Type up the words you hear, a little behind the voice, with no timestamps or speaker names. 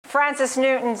Francis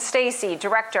Newton Stacy,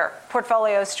 Director,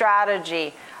 Portfolio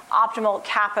Strategy, Optimal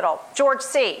Capital. George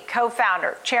See,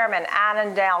 Co-founder, Chairman,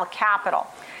 Annandale Capital.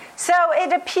 So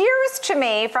it appears to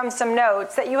me from some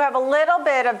notes that you have a little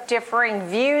bit of differing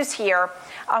views here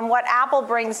on what Apple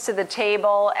brings to the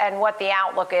table and what the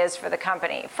outlook is for the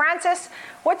company. Francis,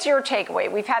 what's your takeaway?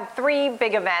 We've had 3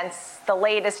 big events, the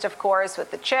latest, of course,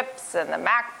 with the chips and the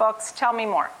MacBooks. Tell me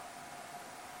more.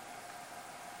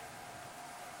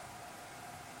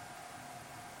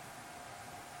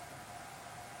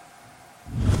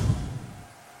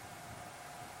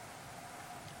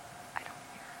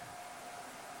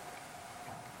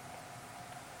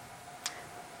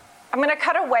 I'm going to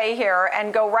cut away here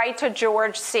and go right to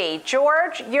George See.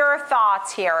 George, your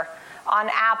thoughts here on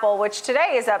Apple, which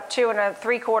today is up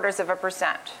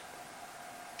 2.75%.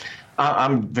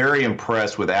 I'm very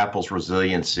impressed with Apple's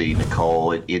resiliency,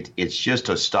 Nicole. It's just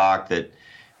a stock that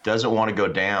doesn't want to go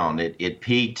down. It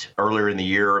peaked earlier in the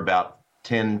year about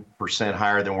 10%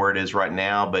 higher than where it is right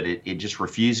now, but it just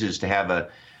refuses to have a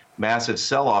massive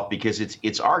sell-off because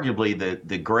it's arguably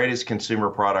the greatest consumer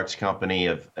products company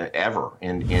of ever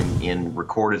in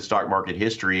recorded stock market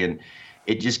history, and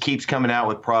it just keeps coming out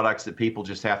with products that people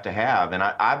just have to have. And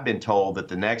I've been told that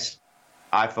the next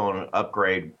iPhone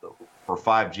upgrade for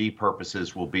 5G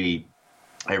purposes will be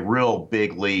a real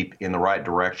big leap in the right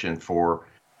direction for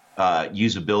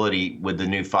usability with the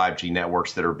new 5G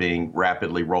networks that are being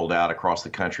rapidly rolled out across the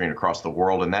country and across the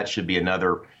world, and that should be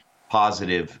another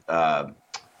positive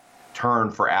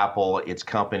turn for Apple, its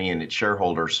company, and its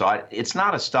shareholders. So it's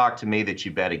not a stock to me that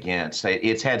you bet against.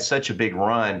 It's had such a big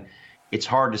run. It's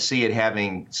hard to see it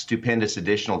having stupendous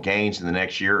additional gains in the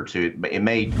next year or two. It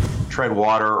may tread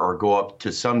water or go up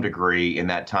to some degree in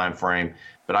that time frame,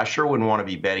 but I sure wouldn't want to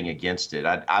be betting against it.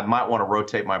 I might want to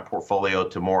rotate my portfolio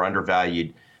to more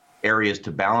undervalued areas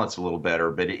to balance a little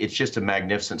better, but it's just a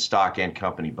magnificent stock and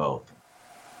company both.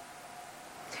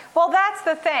 Well, that's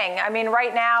the thing. I mean,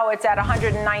 right now it's at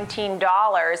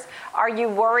 $119. Are you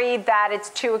worried that it's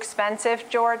too expensive,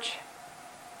 George?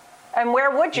 And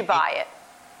where would you buy it?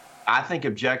 I think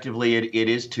objectively it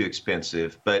is too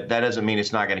expensive, but that doesn't mean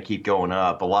it's not going to keep going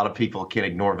up. A lot of people can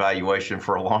ignore valuation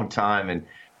for a long time. And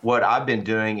what I've been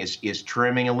doing is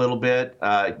trimming a little bit,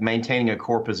 maintaining a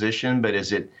core position, but it's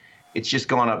just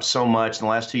gone up so much. In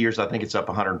the last 2 years, I think it's up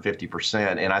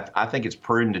 150%. And I think it's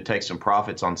prudent to take some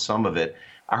profits on some of it.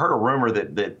 I heard a rumor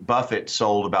that Buffett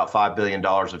sold about $5 billion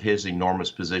of his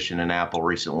enormous position in Apple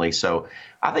recently. So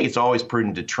I think it's always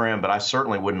prudent to trim, but I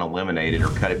certainly wouldn't eliminate it or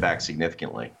cut it back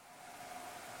significantly.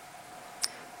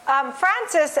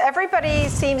 Francis, everybody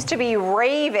seems to be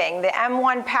raving. The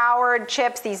M1 powered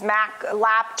chips, these Mac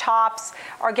laptops,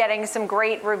 are getting some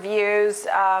great reviews.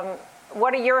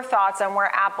 What are your thoughts on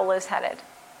where Apple is headed?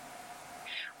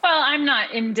 Well, I'm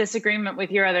not in disagreement with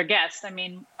your other guest. I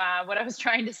mean, what I was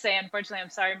trying to say, unfortunately,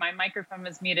 I'm sorry, my microphone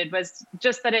was muted, was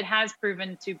just that it has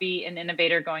proven to be an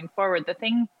innovator going forward. The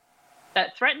thing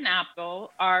that threaten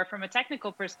Apple are, from a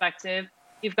technical perspective,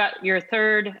 you've got your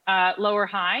third lower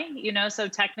high, so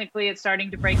technically it's starting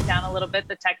to break down a little bit.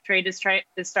 The tech trade is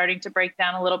starting to break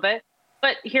down a little bit.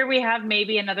 But here we have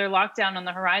maybe another lockdown on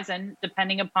the horizon,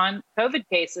 depending upon COVID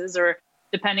cases or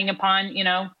depending upon,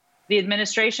 the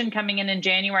administration coming in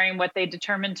January and what they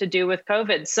determine to do with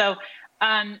COVID. So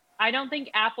I don't think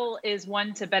Apple is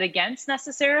one to bet against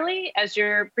necessarily, as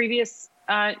your previous,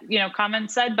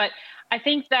 comment said. But I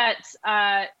think that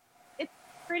it's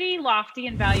pretty lofty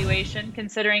in valuation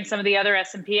considering some of the other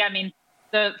S&P. I mean,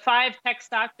 the 5 tech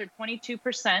stocks are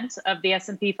 22% of the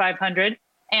S&P 500.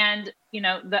 And,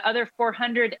 the other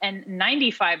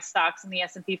 495 stocks in the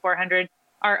S&P 400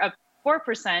 are up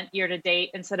 4% year to date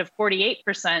instead of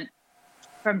 48%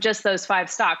 from just those 5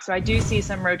 stocks. So I do see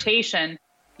some rotation.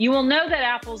 You will know that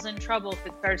Apple's in trouble if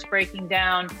it starts breaking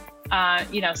down,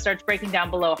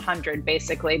 below 100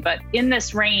 basically. But in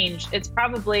this range, it's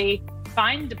probably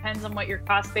fine. Depends on what your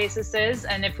cost basis is.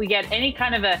 And if we get any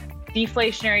kind of a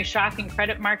deflationary shock in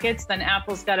credit markets, then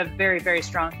Apple's got a very, very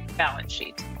strong balance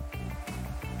sheet.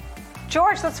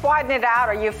 George, let's widen it out.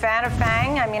 Are you a fan of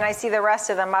FANG? I mean, I see the rest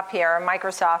of them up here,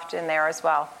 Microsoft in there as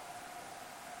well.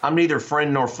 I'm neither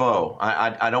friend nor foe.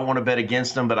 I don't want to bet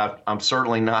against them, but I'm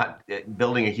certainly not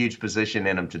building a huge position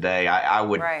in them today. I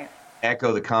would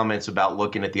echo the comments about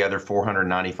looking at the other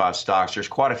 495 stocks. There's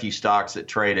quite a few stocks that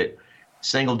trade at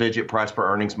single-digit price per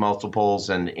earnings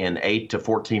multiples and 8 to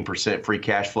 14% free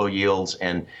cash flow yields.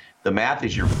 And the math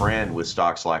is your friend with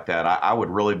stocks like that. I would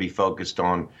really be focused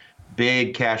on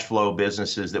big cash flow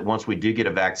businesses that once we do get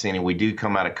a vaccine and we do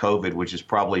come out of COVID, which is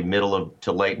probably middle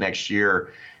to late next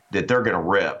year, that they're going to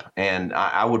rip. And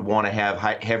I would want to have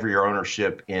heavier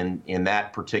ownership in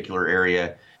that particular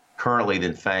area currently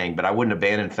than FANG, but I wouldn't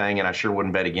abandon FANG, and I sure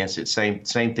wouldn't bet against it. Same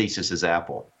thesis as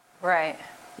Apple. Right.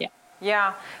 Yeah.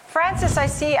 Yeah. Francis, I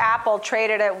see Apple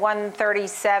traded at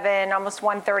 137, almost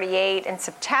 138 in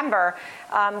September.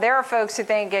 There are folks who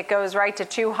think it goes right to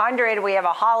 200. We have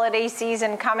a holiday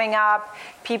season coming up.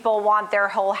 People want their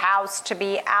whole house to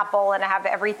be Apple and have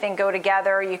everything go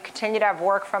together. You continue to have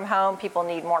work from home. People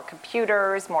need more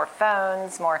computers, more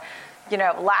phones, more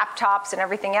laptops and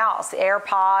everything else,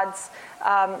 AirPods.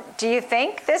 Do you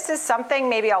think this is something,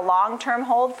 maybe a long-term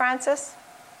hold, Francis?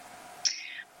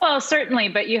 Well, certainly,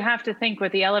 but you have to think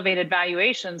with the elevated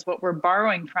valuations, what we're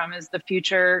borrowing from is the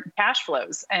future cash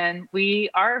flows. And we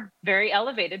are very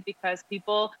elevated because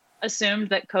people assumed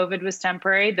that COVID was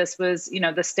temporary. This was,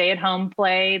 the stay-at-home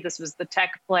play. This was the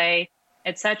tech play,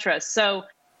 et cetera. So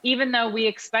even though we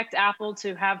expect Apple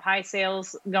to have high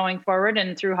sales going forward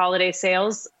and through holiday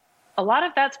sales, a lot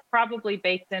of that's probably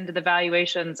baked into the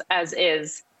valuations as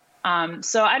is.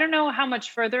 So I don't know how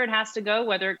much further it has to go,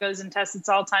 whether it goes and tests its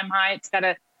all-time high. It's got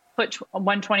to put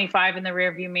 125 in the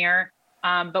rearview mirror.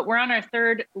 But we're on our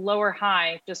third lower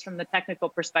high just from the technical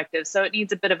perspective. So it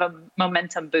needs a bit of a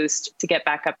momentum boost to get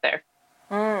back up there.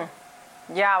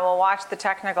 Yeah, we'll watch the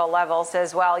technical levels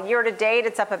as well. Year to date,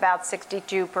 it's up about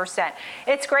 62%.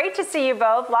 It's great to see you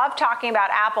both. Love talking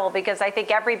about Apple because I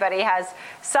think everybody has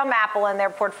some Apple in their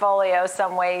portfolio,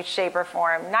 some way, shape, or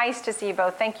form. Nice to see you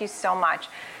both. Thank you so much.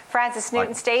 Francis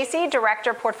Newton-Stacy,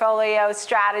 Director, Portfolio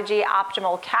Strategy,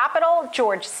 Optimal Capital.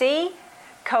 George See,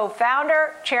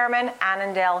 Co-founder, Chairman,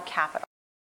 Annandale Capital.